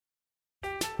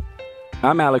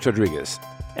I'm Alex Rodriguez.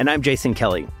 And I'm Jason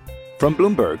Kelly. From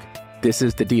Bloomberg, this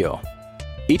is The Deal.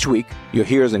 Each week, you'll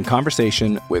hear us in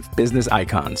conversation with business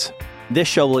icons. This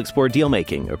show will explore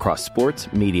deal-making across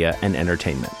sports, media, and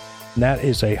entertainment. That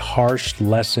is a harsh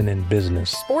lesson in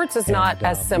business. Sports is not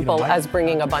as simple as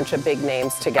bringing a bunch of big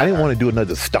names together. I didn't want to do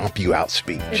another stomp you out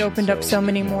speech. It opened up so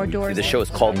many more doors. The show is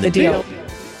called The Deal.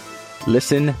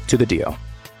 Listen to The Deal.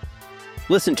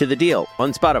 Listen to The Deal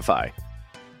on Spotify.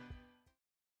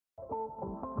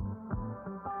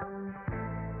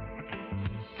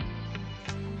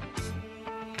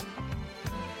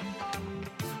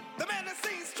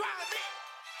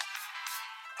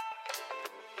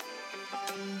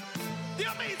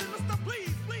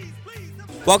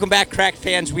 Welcome back, Crack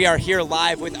fans. We are here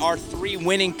live with our three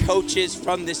winning coaches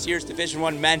from this year's Division I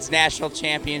Men's National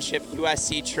Championship,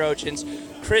 USC Trojans,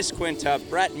 Chris Quinta,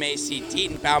 Brett Macy,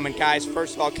 Deaton Bauman. Guys,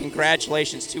 first of all,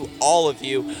 congratulations to all of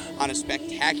you on a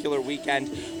spectacular weekend.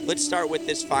 Let's start with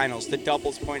this finals, the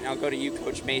doubles point. I'll go to you,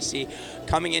 Coach Macy.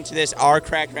 Coming into this, our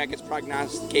Crack Rackets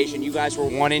prognostication, you guys were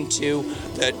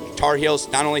 1-2. The Tar Heels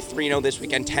not only 3-0 this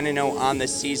weekend, 10-0 on the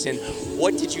season.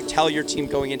 What did you tell your team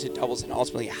going into doubles, and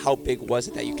ultimately, how big was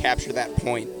it that you captured that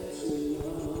point?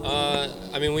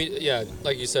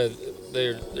 Like you said,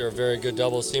 they're a very good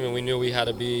doubles team, and we knew we had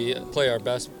to play our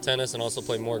best tennis and also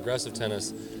play more aggressive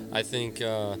tennis. I think,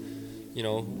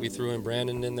 we threw in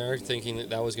Brandon in there thinking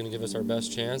that was going to give us our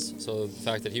best chance. So the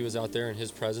fact that he was out there and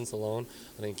his presence alone,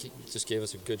 I think he just gave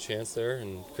us a good chance there.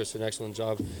 And Chris did an excellent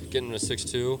job getting to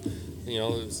 6-2. It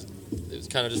was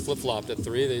kind of just flip-flopped at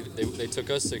 3. They took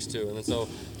us 6-2. And then so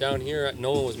down here,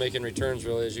 no one was making returns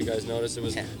really, as you guys noticed. It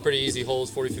was pretty easy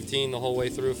holes, 40-15 the whole way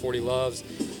through, 40 loves,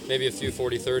 maybe a few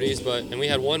 40-30s. And we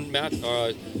had one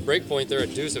break point there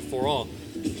at deuce at 4-all.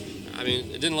 I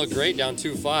mean, it didn't look great down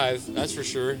 2-5, that's for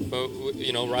sure. But,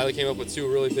 Riley came up with 2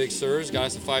 really big serves, got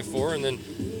us to 5-4. And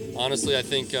then, honestly, I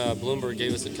think Bloomberg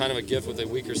gave us kind of a gift with a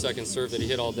weaker second serve that he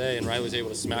hit all day, and Riley was able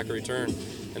to smack a return.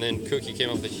 And then Cookie came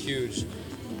up with a huge,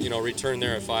 return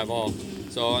there at 5-all.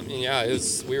 So,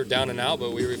 we were down and out,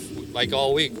 but we were, like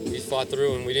all week, we fought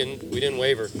through and we didn't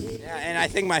waver. Yeah, and I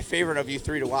think my favorite of you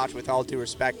three to watch, with all due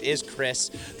respect, is Chris,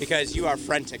 because you are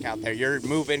frantic out there. You're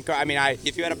moving.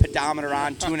 If you had a pedometer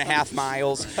on, 2.5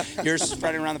 miles, you're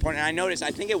spreading around the point. And I noticed,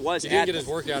 I think it was he didn't get his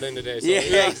workout in today. So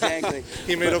yeah, exactly.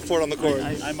 He made up for it on the court.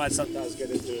 I might sometimes get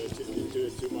into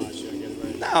it too much.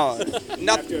 No,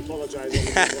 I have to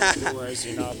apologize afterwards,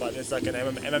 but it's like an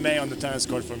MMA on the tennis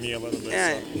court for me a little bit.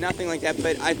 Yeah, so. Nothing like that.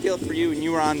 But I feel for you, and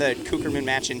you were on the Kucherman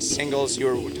match in singles.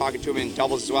 You were talking to him in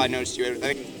doubles as well. I noticed you had,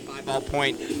 I think, 5-ball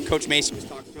point. Coach Macy was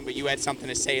talking to him, but you had something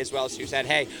to say as well. So you said,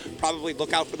 hey, probably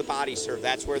look out for the body serve.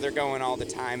 That's where they're going all the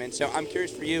time. And so I'm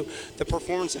curious for you, the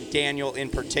performance of Daniel in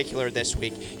particular this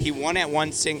week. He won at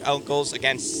 1 singles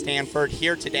against Stanford.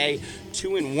 Here today,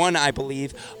 2-1, I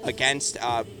believe, against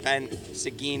Ben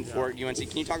Seguin for UNC.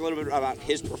 Can you talk a little bit about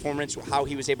his performance, how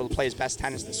he was able to play his best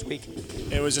tennis this week?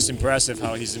 It was just impressive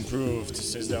how he's improved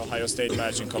since the Ohio State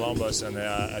match in Columbus and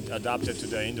adapted to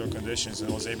the indoor conditions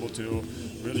and was able to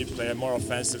really play a more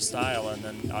offensive style. And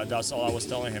then that's all I was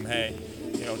telling him. Hey,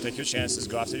 take your chances,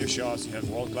 go after your shots. You have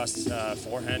world-class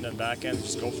forehand and backhand.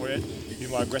 Just go for it. Be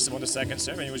more aggressive on the second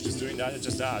serve. And he was just doing that and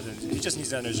just that. And he just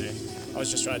needs energy. I was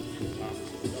just trying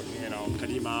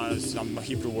Kadima, some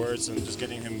Hebrew words, and just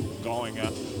getting him going.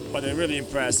 But I'm really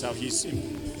impressed how he's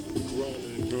grown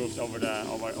and improved over the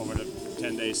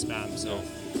 10-day span. So,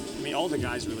 all the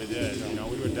guys really did.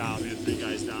 We were down. We had 3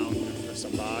 guys down with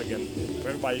some bug, and for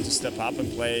everybody to step up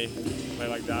and play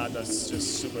like that, that's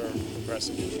just super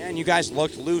impressive. Yeah, and you guys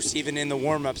looked loose even in the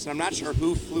warm-ups, and I'm not sure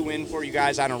who flew in for you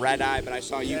guys on a red-eye, but I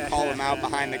saw you call him out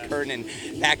behind the curtain,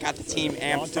 and that got the team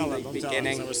amped from the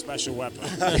beginning. It's a special weapon.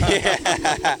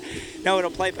 Yeah. No, it'll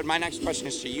play, but my next question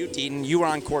is to you, Deaton. You were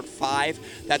on court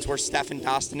 5. That's where Stefan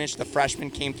Dostanic, the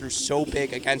freshman, came through so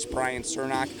big against Brian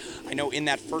Cernak. I know in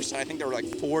that first set, I think there were like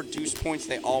 4 deuce points.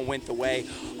 They all went the way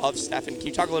of Stefan. Can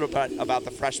you talk a little bit about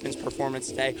the freshman's performance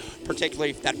today,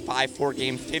 particularly that 5-4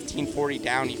 game, 15-40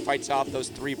 down. He fights off those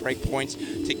 3 break points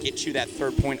to get you that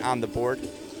 3rd point on the board.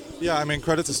 Yeah,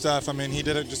 credit to Steph. He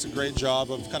did just a great job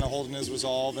of kind of holding his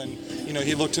resolve. And,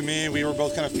 he looked to me. We were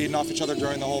both kind of feeding off each other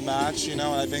during the whole match, and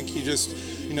I think he just,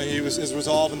 his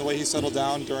resolve and the way he settled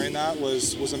down during that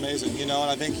was amazing, and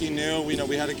I think he knew, we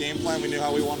had a game plan. We knew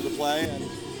how we wanted to play. And,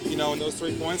 in those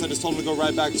 3 points, I just told him to go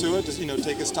right back to it, just,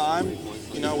 take his time.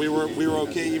 You know, we were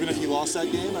okay even if he lost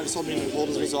that game. I just told him to hold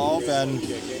his resolve and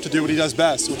to do what he does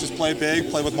best, which is play big,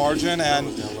 play with margin, and,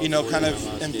 you know, kind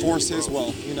of enforce his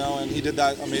will, you know, and he did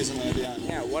that amazingly at the end.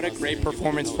 Yeah, what a great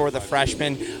performance for the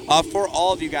freshman. For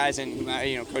all of you guys, and,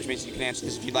 you know, Coach Mason, you can answer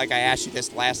this if you'd like. I asked you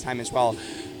this last time as well.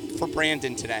 For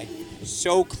Brandon today,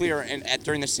 so clear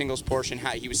during the singles portion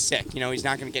how he was sick. You know, he's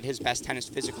not going to get his best tennis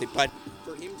physically, but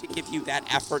for him to give you that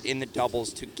effort in the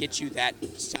doubles, to get you that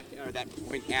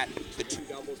point at the two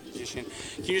doubles position,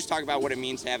 can you just talk about what it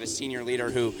means to have a senior leader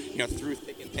who, you know, through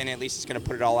thick and thin, at least is going to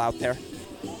put it all out there?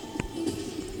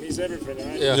 He's everything,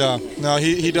 right? Yeah. No,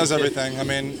 he does everything. I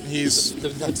mean, he's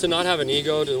to not have an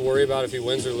ego to worry about if he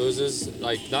wins or loses.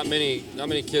 Like not many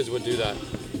kids would do that.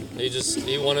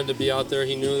 He wanted to be out there.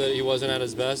 He knew that he wasn't at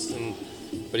his best,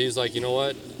 but he was like, you know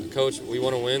what, Coach, we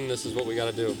want to win. This is what we got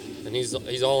to do, and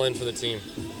he's all in for the team.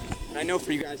 And I know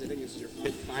for you guys, I think this is your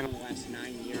 5th final in the last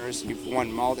 9 years. You've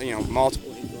won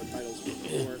multiple indoor titles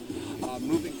before.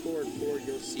 Moving forward for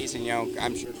your season, you know,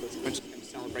 I'm sure Coach Quinta can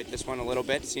celebrate this one a little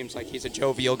bit. Seems like he's a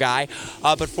jovial guy.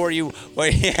 But for you,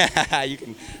 yeah, you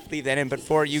can leave that in. But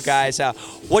for you guys,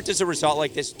 what does a result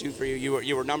like this do for you?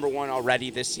 You were number 1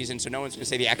 already this season, so no one's going to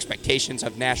say the expectations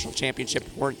of national championship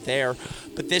weren't there.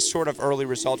 But this sort of early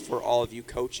result for all of you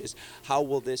coaches, how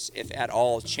will this, if at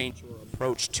all, change your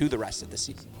approach to the rest of the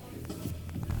season?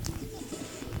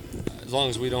 As long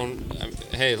as we don't,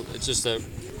 hey, it's just that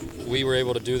we were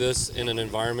able to do this in an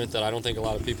environment that I don't think a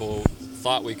lot of people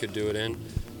thought we could do it in.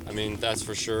 I mean, that's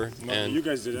for sure. No, and you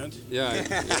guys didn't. Yeah,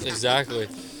 exactly.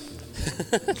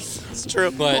 It's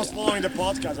true. But I was following the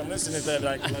podcast. I'm listening to it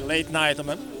like late night. I'm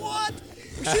like, what?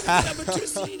 We should be number 2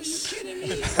 seed. Are you kidding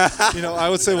me? You know, I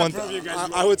would say one thing.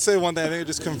 I would say one thing. I think it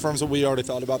just confirms what we already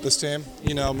thought about this team.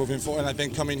 You know, moving forward, and I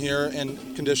think coming here in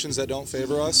conditions that don't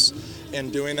favor us,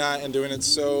 and doing that and doing it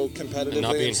so competitively, and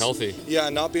not being healthy. Yeah,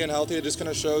 not being healthy. It just kind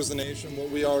of shows the nation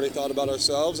what we already thought about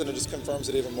ourselves, and it just confirms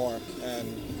it even more.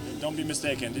 And don't be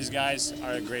mistaken. These guys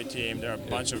are a great team. There are a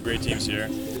bunch of great teams here.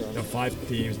 There are 5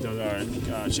 teams that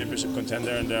are championship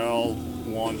contender, and they all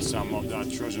want some of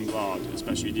that Trojan blood,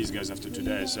 especially these guys after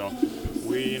today. So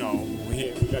we got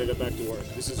to get back to work.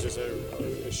 This is just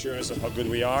an assurance of how good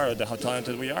we are, or how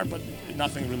talented we are, but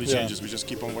nothing really changes. We just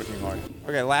keep on working hard.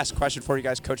 Okay, last question for you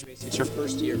guys, Coach Mason. It's your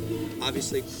first year.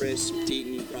 Obviously, Chris,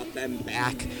 Deaton, you brought them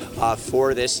back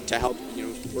for this to help, you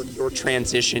know, for your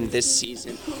transition this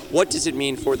season. What does it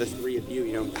mean for the 3 of you?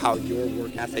 You know, how your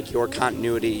work ethic, your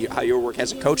continuity, how your work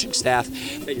as a coaching staff,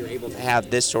 that you're able to have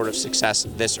this sort of success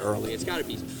this early? It's got to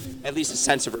be at least a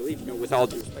sense of relief. You know, with all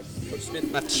due respect, Coach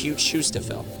Smith left huge shoes to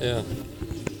fill. Yeah.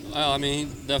 I mean,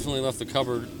 he definitely left the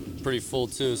cupboard pretty full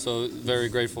too, so very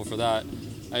grateful for that.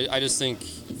 I just think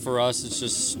for us, it's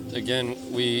just, again,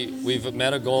 we've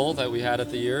met a goal that we had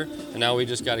at the year, and now we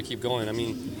just got to keep going. I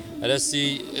mean, at SC,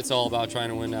 it's all about trying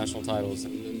to win national titles.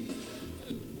 And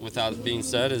with that being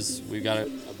said, we've got a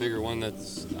bigger one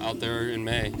that's out there in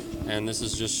May, and this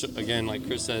is just, again, like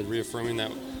Chris said, reaffirming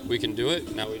that we can do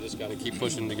it. Now we just got to keep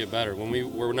pushing to get better. When we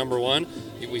were number 1,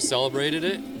 we celebrated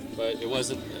it, but it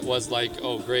was like,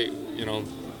 oh, great, you know,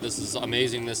 this is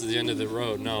amazing, this is the end of the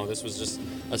road. No, this was just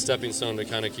a stepping stone to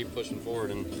kind of keep pushing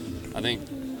forward. And I think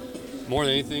more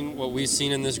than anything, what we've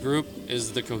seen in this group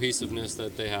is the cohesiveness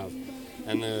that they have.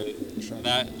 And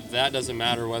that doesn't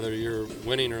matter whether you're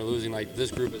winning or losing. Like,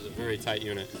 this group is a very tight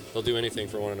unit. They'll do anything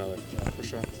for one another. Yeah, for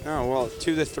sure. Oh, well,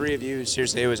 to the 3 of you,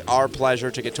 seriously, it was our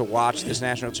pleasure to get to watch this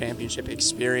national championship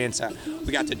experience.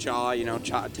 We got to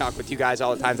talk with you guys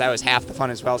all the time. That was half the fun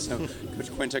as well. So,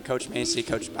 Coach Quinta, Coach Macy,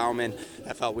 Coach Bauman,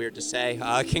 that felt weird to say.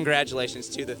 Congratulations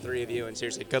to the 3 of you, and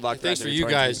seriously, good luck. Thanks for you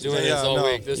guys doing this all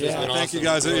week. This has been awesome. Thank you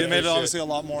guys. Really it made it obviously a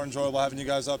lot more enjoyable having you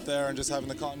guys up there and just having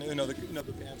the continuity, the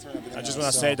banter and everything. I just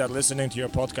want to say that listening to your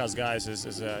podcast, guys,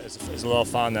 is a lot of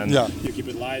fun, and you keep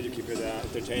it light, you keep it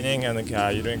entertaining, and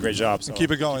you're doing a great job. So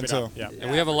keep it going too. Yeah.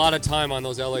 And we have a lot of time on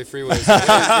those LA freeways.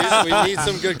 we need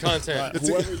some good content.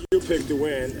 Whoever you pick to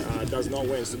win does not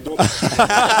win. So don't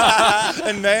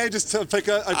and May just to pick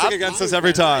against us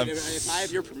every time. If I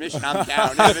have your permission, I'm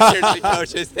down. Seriously,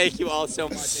 coaches, thank you all so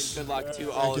much, and good luck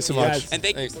to all of you. So much. And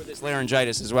thank you for this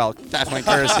laryngitis as well. Definitely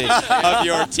courtesy of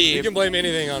your team. You can blame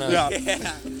anything on us.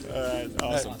 Yeah. All right,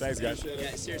 awesome. Thanks, guys.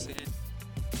 Yeah, seriously.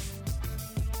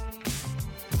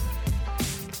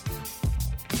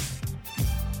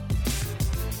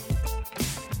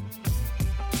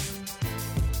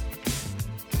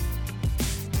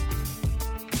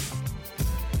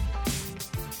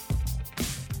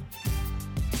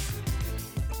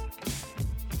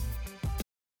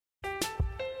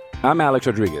 I'm Alex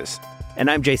Rodriguez. And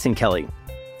I'm Jason Kelly.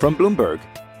 From Bloomberg,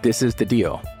 this is The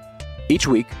Deal. Each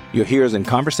week, you'll hear us in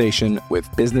conversation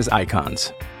with business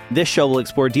icons. This show will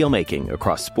explore deal-making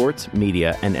across sports,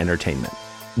 media, and entertainment.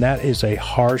 That is a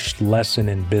harsh lesson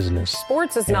in business.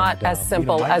 Sports is not as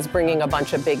simple as bringing a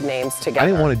bunch of big names together. I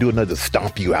didn't want to do another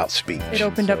stomp you out speech. It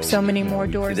opened up so many more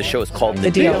doors. The show is called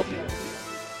The Deal.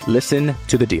 Listen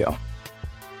to The Deal.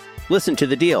 Listen to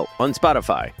The Deal on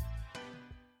Spotify.